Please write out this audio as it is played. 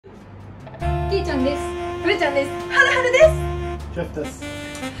いちゃんです。ブレちゃんです。はるはるです。ジェフです。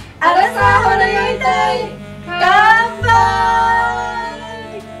アラサーほろよい隊乾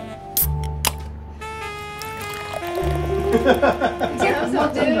杯。ジェフ持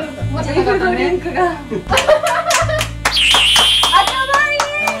ってる。持ってジェフなかったね。ドリンクが赤ワイン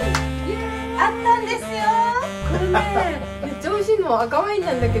あったんですよ。これね、めっちゃ美味しいの。赤ワイン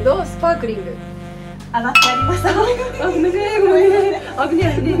なんだけどスパークリング。洗ってありました。あ、ごめんね、ごめんね。危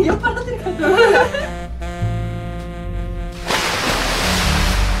ねえ、危ねえ。酔っ払ってるかと。は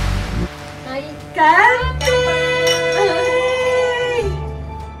い、乾杯。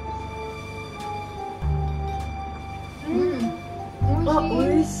あ、美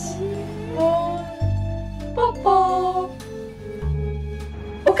味しい。ポッポー。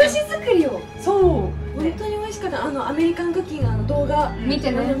お菓子作りを。そう。本当に美味しかった。アメリカンクッキーの動画見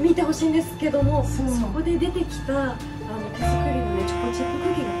てね。見てほしいんですけども、そこで出てきた手作りのねチョコチップク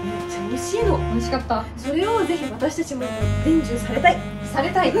ッキーがめっちゃ美味しいの。美味しかった。それをぜひ私たちも伝授されたい。され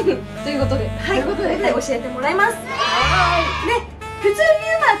たい。ということで。はい。ということで教えてもらいます。はい。で、普通に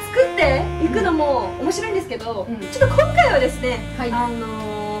作っていくのも面白いんですけど、ちょっと今回はですね、英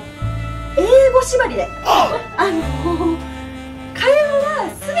語縛りで会話は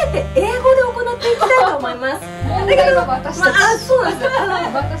すべて英語で行っていきたいと思います。だけど私たち。そうなんですよ。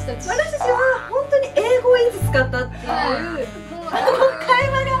私たちは本当に英語をいつ使ったっていう会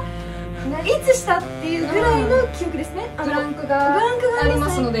話がいつしたっていうぐらいの記憶ですね。ブランクがありま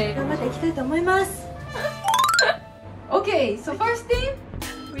すので頑張っていきたいと思います。Okay, so first thing,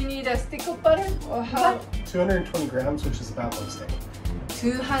 we need a stick of butter or how? 220 grams, which is about one stick.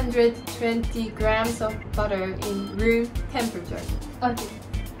 220 grams of butter in room temperature. Okay.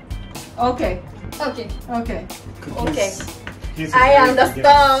 Okay. Okay. Okay. I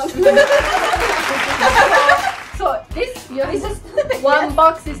understand. So this one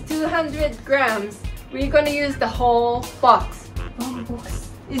box is 200 grams. We're gonna use the whole box. One box.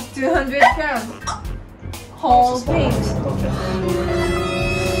 It's 200 grams. Whole thing.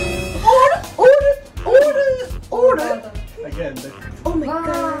 All. Again, Oh my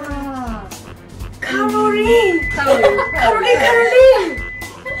god. Calorie. Calorie.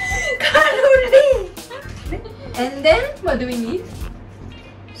 And then what do we need?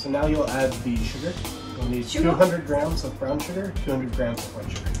 so now you'll add the sugar. You'll need 200 grams of brown sugar, 200 grams of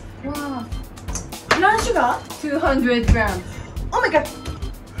white sugar. Wow. Brown sugar? 200 grams. Oh my god.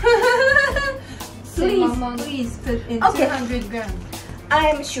 Please put in 200 grams. I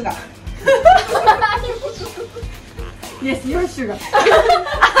am sugar. Yes, you're sugar.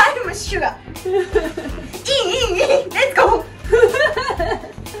 I'm sugar. Let's go.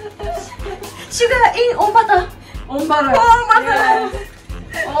 Sugar in on butter. On butter. On butter.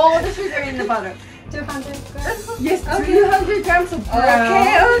 Yes. All the sugar in the butter. 200 grams. Yes, 200 grams of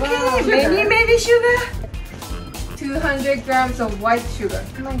brown. Okay. Maybe sugar. 200 grams of white sugar.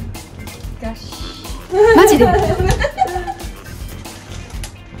 Oh my gosh. マジで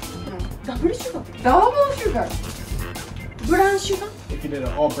Double sugar. Double sugar. Brown sugar. If you did it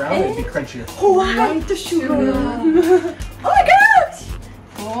all brown, it'd be crunchier. White sugar. Oh my god!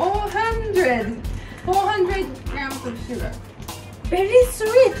 400 grams of sugar. Very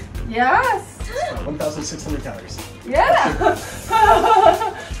sweet. Yes. About 1,600 calories. Yeah.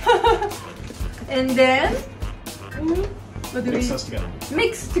 And then what do Mix we those together.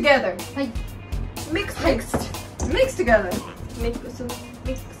 mix together? Mix together.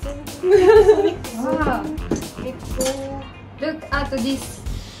 Wow. Look at this.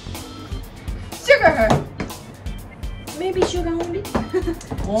 Sugar. Maybe sugar only?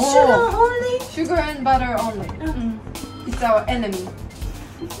 Sugar only? Sugar and butter only. It's our enemy.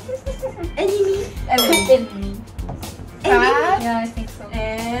 Enemy? Enemy. Fat Yeah, I think so.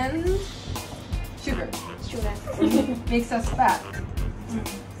 and sugar. Sugar. Makes us fat.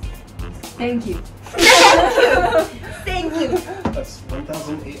 Thank you. Thank you. That's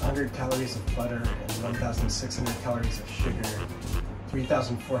 1,800 calories of butter and 1,600 calories of sugar.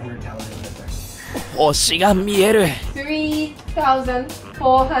 3,400 calories right there. 星が見える。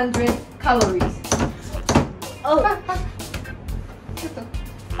 3,400 calories. Oh.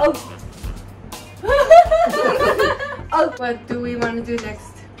 Oh. Oh. What do we want to do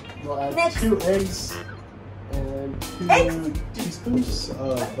next? We'll add Next. 2 eggs and 2 teaspoons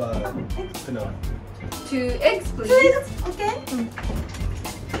of vanilla. 2 eggs, please. 2 eggs, okay.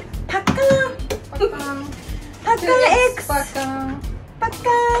 Pakan. Pakan eggs. Pakan.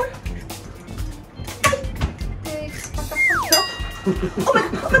 Pakan. Oh my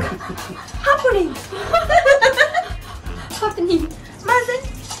god. Happening. Happening.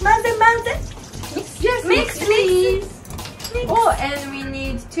 Maze. Yes, mix, please. Oh, and we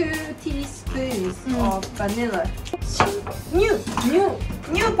need 2 teaspoons. calories of vanilla. New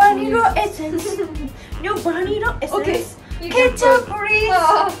vanilla essence. New vanilla essence. Okay. Ketchup,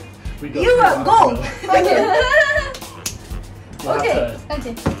 please. We go You for are one go. vanilla. Okay. You have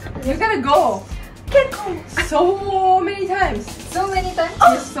Okay. You gotta go Ketchup. so many times. So many times.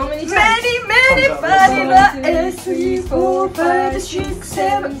 Yes, so many times. Many vanilla essence. 4, 5, 6,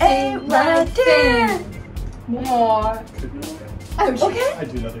 7, 8, 9, 10. More. to do it. Okay. I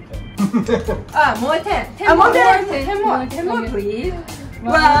do another 10. More 10. 10 Ah, more. more 10. 10 more. 10 more, please.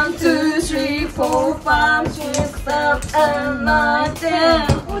 1, 2, 3, 4, 5, 6, 7, 9, 10.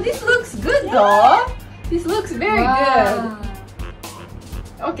 Oh, this looks good though. This looks very Wow. good.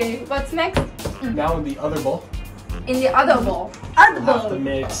 Okay, what's next? Now in the other bowl, In the other bowl. we'll have to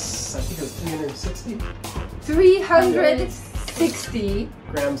mix, I think it was 360 360.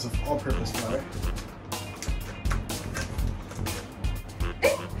 grams of all-purpose flour.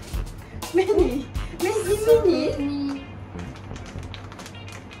 Many.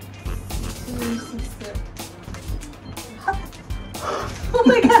 Oh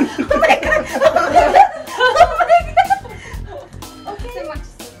my god. Too much.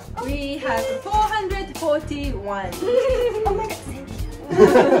 We have 441. Oh my god.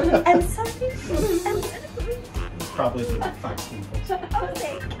 I'm sorry. It's probably like 5 spoonfuls. Oh,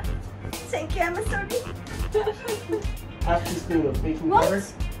 thank you. I'm sorry. Half teaspoon of baking What? powder.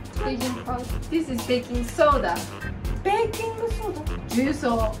 Baking powder. This is baking soda. Baking soda. Juice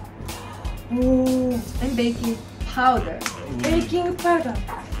or Oh. and baking powder. And Baking powder.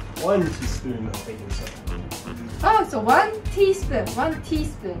 1 teaspoon of baking soda. Oh, so 1 teaspoon. 1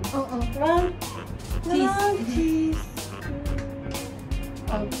 teaspoon Oh, oh. One Teaspoon. teaspoon.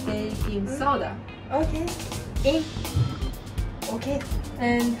 of baking soda. Okay. Okay.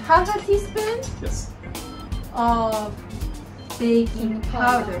 And half a teaspoon Yes. of baking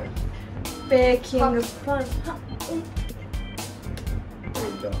powder. Baking powder. There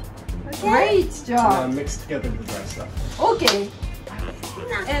you go. Okay. Great Now job. mix together the dry stuff. Okay.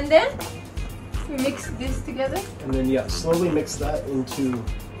 And then we mix this together. And then, yeah, slowly mix that into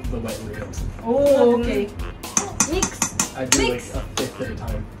the wet ingredients. Oh, okay. Mix. I do Mix. like a fifth at a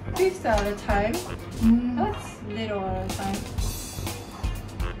time. Fifth at a time. That's little at a time.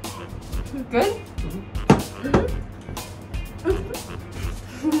 Good?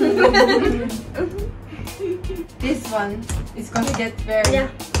 This one is gonna get very Yeah.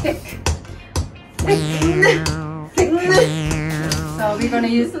 thick. Thick. So we're gonna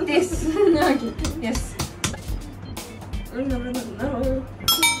use this. Okay. Yes. No.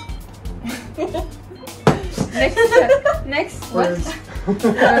 Next what? Words.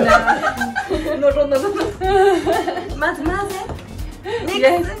 No. まず。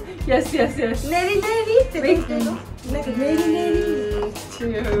Yes. Yes. 練りって言ってるの？なんか練り。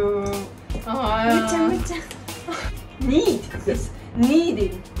 Two. むちゃ。 Knead. Yes.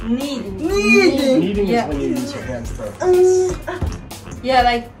 Kneading. Kneading Yeah. is when you use your hands to. Yeah,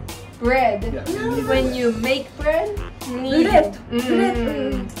 like bread. Yeah, you knead When bread. you make bread, knead. Bread.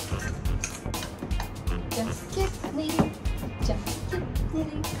 Mm. Just keep kneading.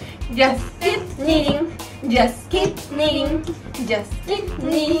 Just keep kneading. Just keep kneading. Just keep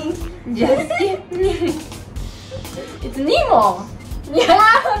kneading. Just keep kneading. It's Nemo.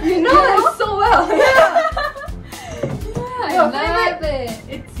 Yeah, You know it so well. Yeah. I Your love it.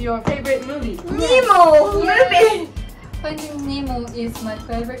 It's your favorite movie. Nemo movie. Finding Nemo is my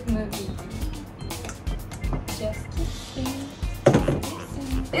favorite movie. Just keep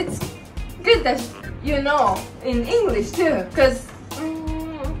It's good that you know in English too, because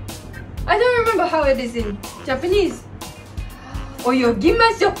I don't remember how it is in Japanese.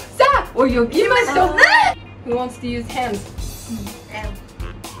 Oyogimashou. Sa! Oyogimashou. Who wants to use hands?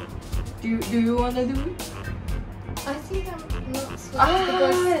 Do you want to do it? I think I'm not supposed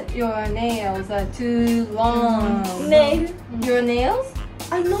because Your nails are too long. Nail. Your nails?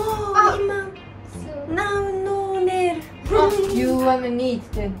 No,今 so Now no nail. You want to knead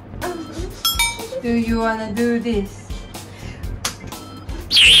then? Do you want to do this?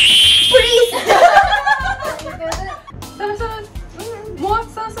 Sara. More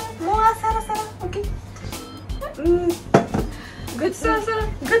Sara. More サラサラ。 Okay. うん。 Good Sara.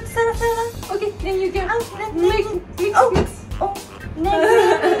 Good サラサラ。 Okay, then you can あ、 mix. お、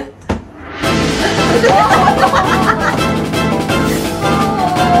ね。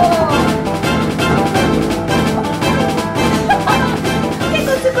結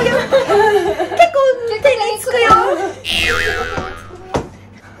構つくよ。結構手につくよ。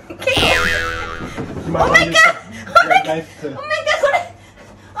You might want to use the red knife to. Oh my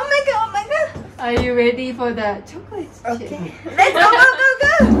god. Are you ready for the chocolate chip? Let's go. Go.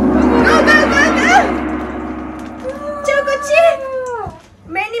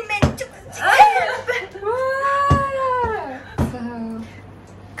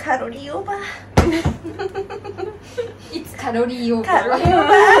 心。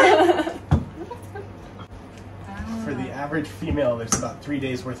 For the average female, there's about 3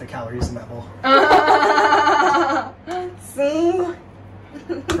 days worth of calories in that bowl.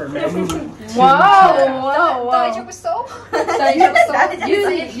 For men, わお 2 わおわ大丈夫そう？大丈夫そう。大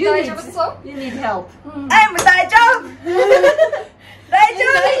丈夫そう？ You need help. あ、もう大丈夫。大丈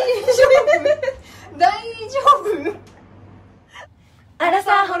夫。大丈夫？アラ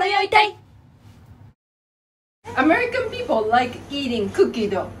サーほろよいたい。 American people like eating cookie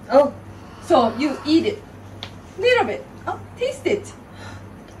dough. Oh. So you eat it. Little bit. Oh, taste it. テ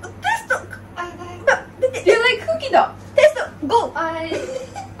スト。 Do you like cookie dough? テスト。Go.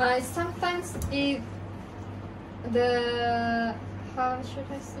 I sometimes eat the how should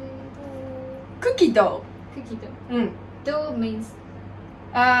I say Cookie dough. the cookie dough. うん。 Dough means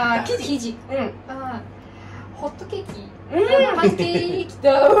ああ、生地。生地。うん。ホットケーキ。うん。パンケーキ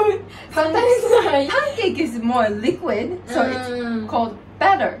dough. Sometimes I Pancake is more liquid, so it's called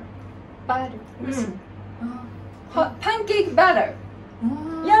batter. butter. うん。Pancake batter.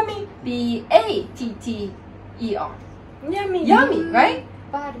 Yummy. B-A-T-T-E-R. Yummy. Yummy, right?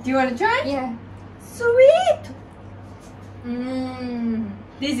 Butter. Do you want to try? Yeah. Sweet.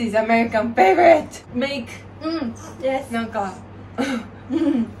 This is American favorite. Make Yes. なんか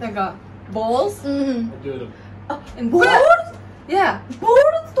なんか balls. I do it. And Balls? Yeah. ボー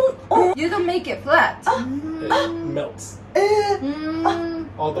ルと。Oh. You don't make it flat. It melts うん。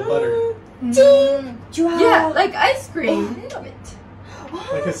 all the butter. ジュワー。 Yeah, like ice cream. A little bit.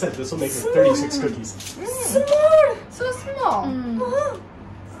 Like I said, this will make it 36 cookies. Small. So small. うん。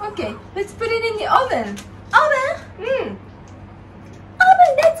 Okay, let's put it in the oven. Oven. Oven.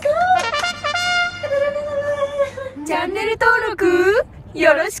 Let's go. チャンネル登録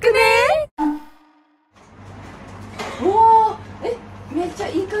よろしくね。おー、めっちゃ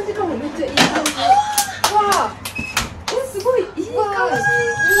いい感じかも。めっちゃいい感じ。わあ、すごいいい感じ。いい。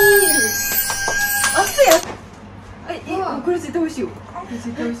熱いやつ。これ絶対美味しいよ。これ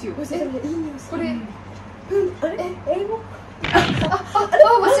絶対美味しいよ。これ。あれ？英語？忘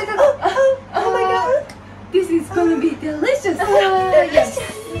れてた。Oh my god. This is gonna be delicious.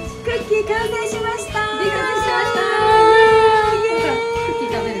 クッキー完成しました。完成しました。クッキー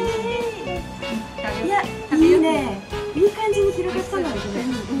食べる。いや、いいね。いい感じに広がったんだね。い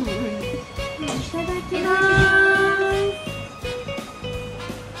ただきます。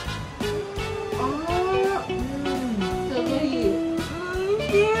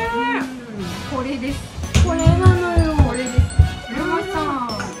これです。これなのよ。これです。これはさ、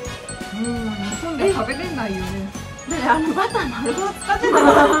日本で食べれないよね。バター丸ごと使ってた。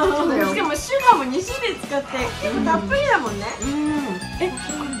そうだよ。しかもシュガーも2種類使って結構たっぷりだもんね。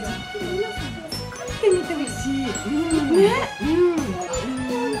作ってみてほしい。ね。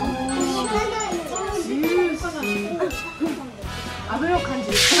油を感じ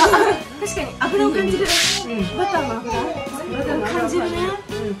る。確かに油を感じる。バターの油。バターを感じるね。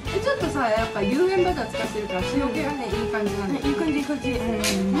ちょっとさ、やっぱ有塩バター使ってるから塩気がね、いい感じなんだよ。いい感じいい感じ。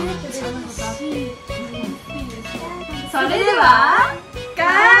それでは、ガ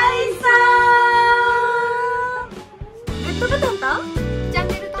イズ